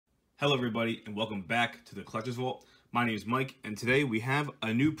Hello everybody and welcome back to the Collector's Vault. My name is Mike and today we have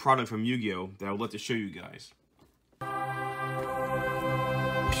a new product from Yu-Gi-Oh! That I would like to show you guys.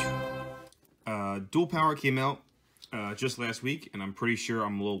 Duel Power came out just last week and I'm pretty sure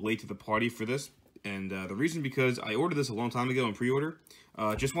I'm a little late to the party for this. And the reason because I ordered this a long time ago in pre-order.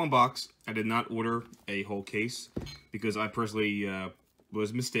 Just one box. I did not order a whole case because I personally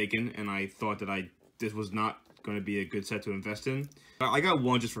was mistaken and I thought that this was not going to be a good set to invest in. I got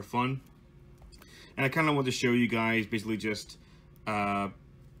one just for fun, and I kind of want to show you guys basically just see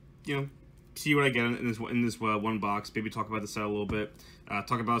what I get in this one box. Maybe talk about the set a little bit,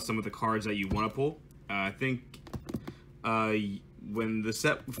 talk about some of the cards that you want to pull. I think when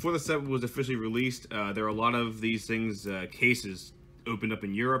before the set was officially released, there were a lot of these things cases opened up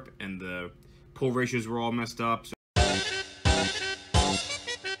in Europe and the pull ratios were all messed up. So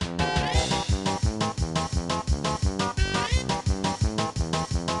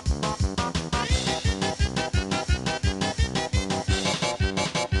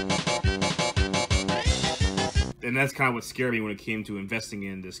and that's kind of what scared me when it came to investing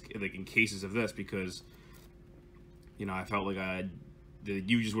in this, like in cases of this, because I felt like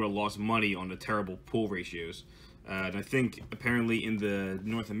you just would have lost money on the terrible pull ratios. And I think apparently in the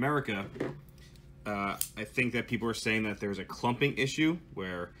North America, I think that people are saying that there's a clumping issue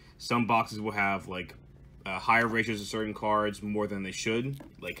where some boxes will have like higher ratios of certain cards more than they should,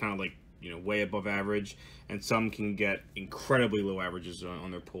 like kind of like way above average, and some can get incredibly low averages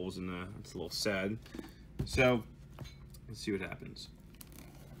on their pulls, and it's a little sad. So let's see what happens.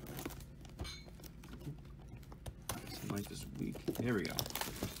 Like this week. There we go.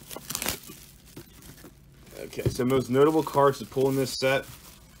 Okay, so most notable cards to pull in this set.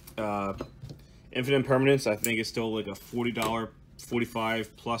 Infinite Impermanence, I think, is still like a $40,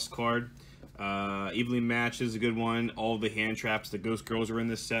 45 plus card. Evenly Matched is a good one. All of the hand traps, the Ghost Girls are in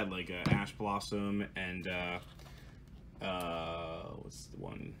this set, like Ash Blossom and what's the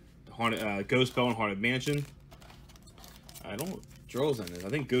one? Ghost Bell and Haunted Mansion. I don't Drill's in this. I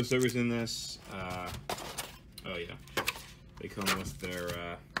think Ghost Ogre's in this. Oh yeah, they come with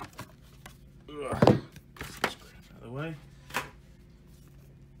their out of the way.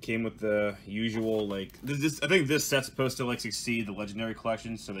 Came with the usual, like this. I think this set's supposed to like succeed the Legendary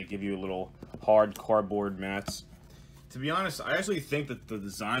Collection, so they give you a little hard cardboard mats. To be honest, I actually think that the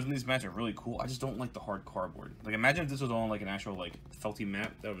designs on these mats are really cool. I just don't like the hard cardboard. Like, imagine if this was on like an actual like felty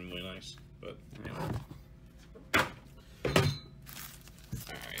mat. That would be really nice. But anyway.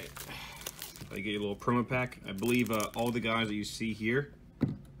 Alright. I get you a little promo pack. I believe all the guys that you see here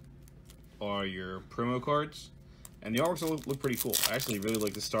are your promo cards. And the artworks look pretty cool. I actually really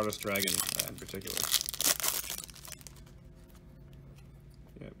like the Stardust Dragon in particular.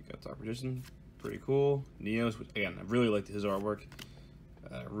 Yeah, we got Top Magician. Pretty cool. Neos, which again, I really liked his artwork.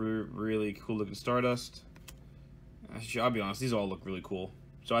 Really cool looking Stardust. Actually, I'll be honest, these all look really cool.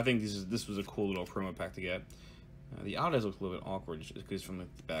 So I think this was a cool little promo pack to get. The outeyes look a little bit awkward just because from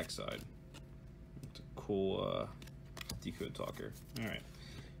like, the back side. It's a cool decode talker. Alright.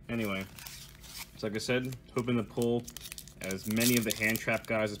 Anyway, so like I said, hoping to pull as many of the hand trap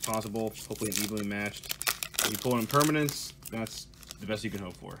guys as possible. Hopefully evenly matched. If you pull an Impermanence, that's the best you can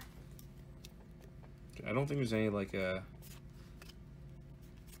hope for. I don't think there's any like okay.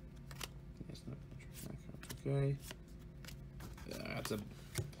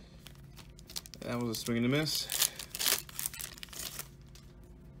 That was a swing and a miss. That's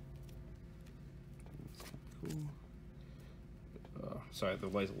cool. Sorry, the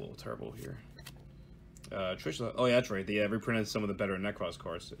light's a little terrible here. Trish, oh yeah, that's right. They reprinted some of the better Necros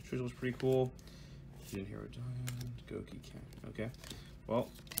cards. So Trish was pretty cool. Hidden Hero Giant, Goki Cat. Okay,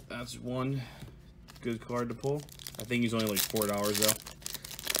 well, that's one good card to pull. I think he's only like $4 though.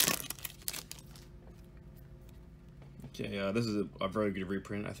 Okay, this is a very good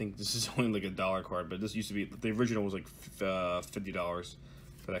reprint. I think this is only like $1 card, but this used to be, the original was like $50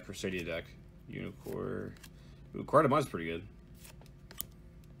 for that Crusadia deck. Unicorn. Ooh, Card of Mine's pretty good.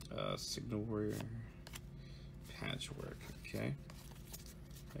 Signal Warrior. Patchwork. Okay.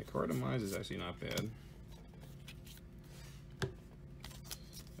 Yeah, Card of Mine is actually not bad.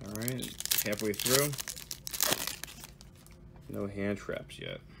 Alright. Halfway through. No hand traps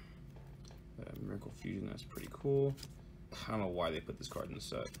yet. Miracle Fusion, that's pretty cool. I don't know why they put this card in the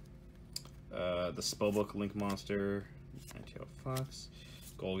set. The Spellbook Link Monster, Nine-Tailed Fox,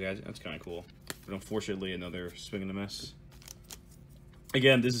 Gold Gadget, that's kind of cool. But unfortunately, another swing and a miss.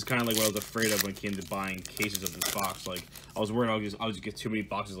 Again, this is kind of like what I was afraid of when it came to buying cases of this box. Like, I was worried I'll just get too many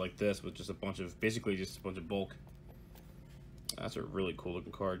boxes like this with just a bunch of, basically just a bunch of bulk. That's a really cool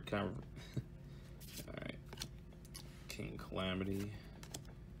looking card. Kind of. Alright. King Calamity.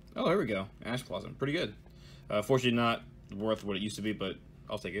 Oh, there we go. Ash Blossom. Pretty good. Fortunately not worth what it used to be, but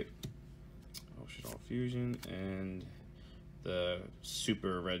I'll take it. Oh shit, all fusion and the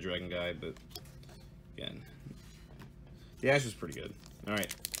super red dragon guy, but again, the Ash was pretty good.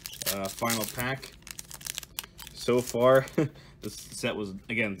 Alright, final pack. So far, this set was,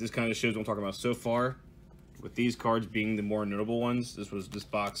 again, this kind of shows what I'm talking about. So far, with these cards being the more notable ones, this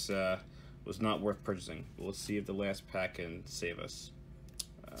box was not worth purchasing. But let's see if the last pack can save us.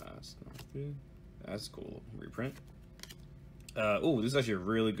 That's cool. Reprint. Oh, this is actually a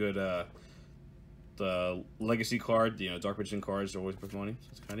really good the legacy card. You know, Dark Magician cards are always worth money, so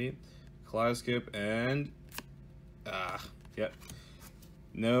it's kind of neat. Kaleidoscope and yep.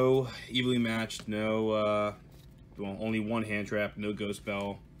 No evenly matched. No well, only one hand trap. No ghost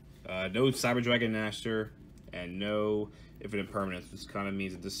bell. No Cyber Dragon Master, and no Infinite Permanence, which kind of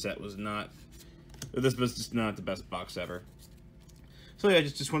means that this set was not. This was just not the best box ever. So yeah,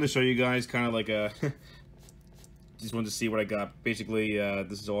 just wanted to show you guys kind of like a. Just wanted to see what I got. Basically,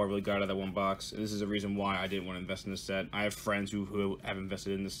 this is all I really got out of that one box. And this is the reason why I didn't want to invest in this set. I have friends who have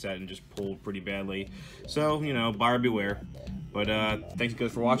invested in this set and just pulled pretty badly. So, you know, buyer beware. But thanks you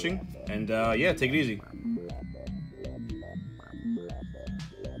guys for watching. And yeah, take it easy.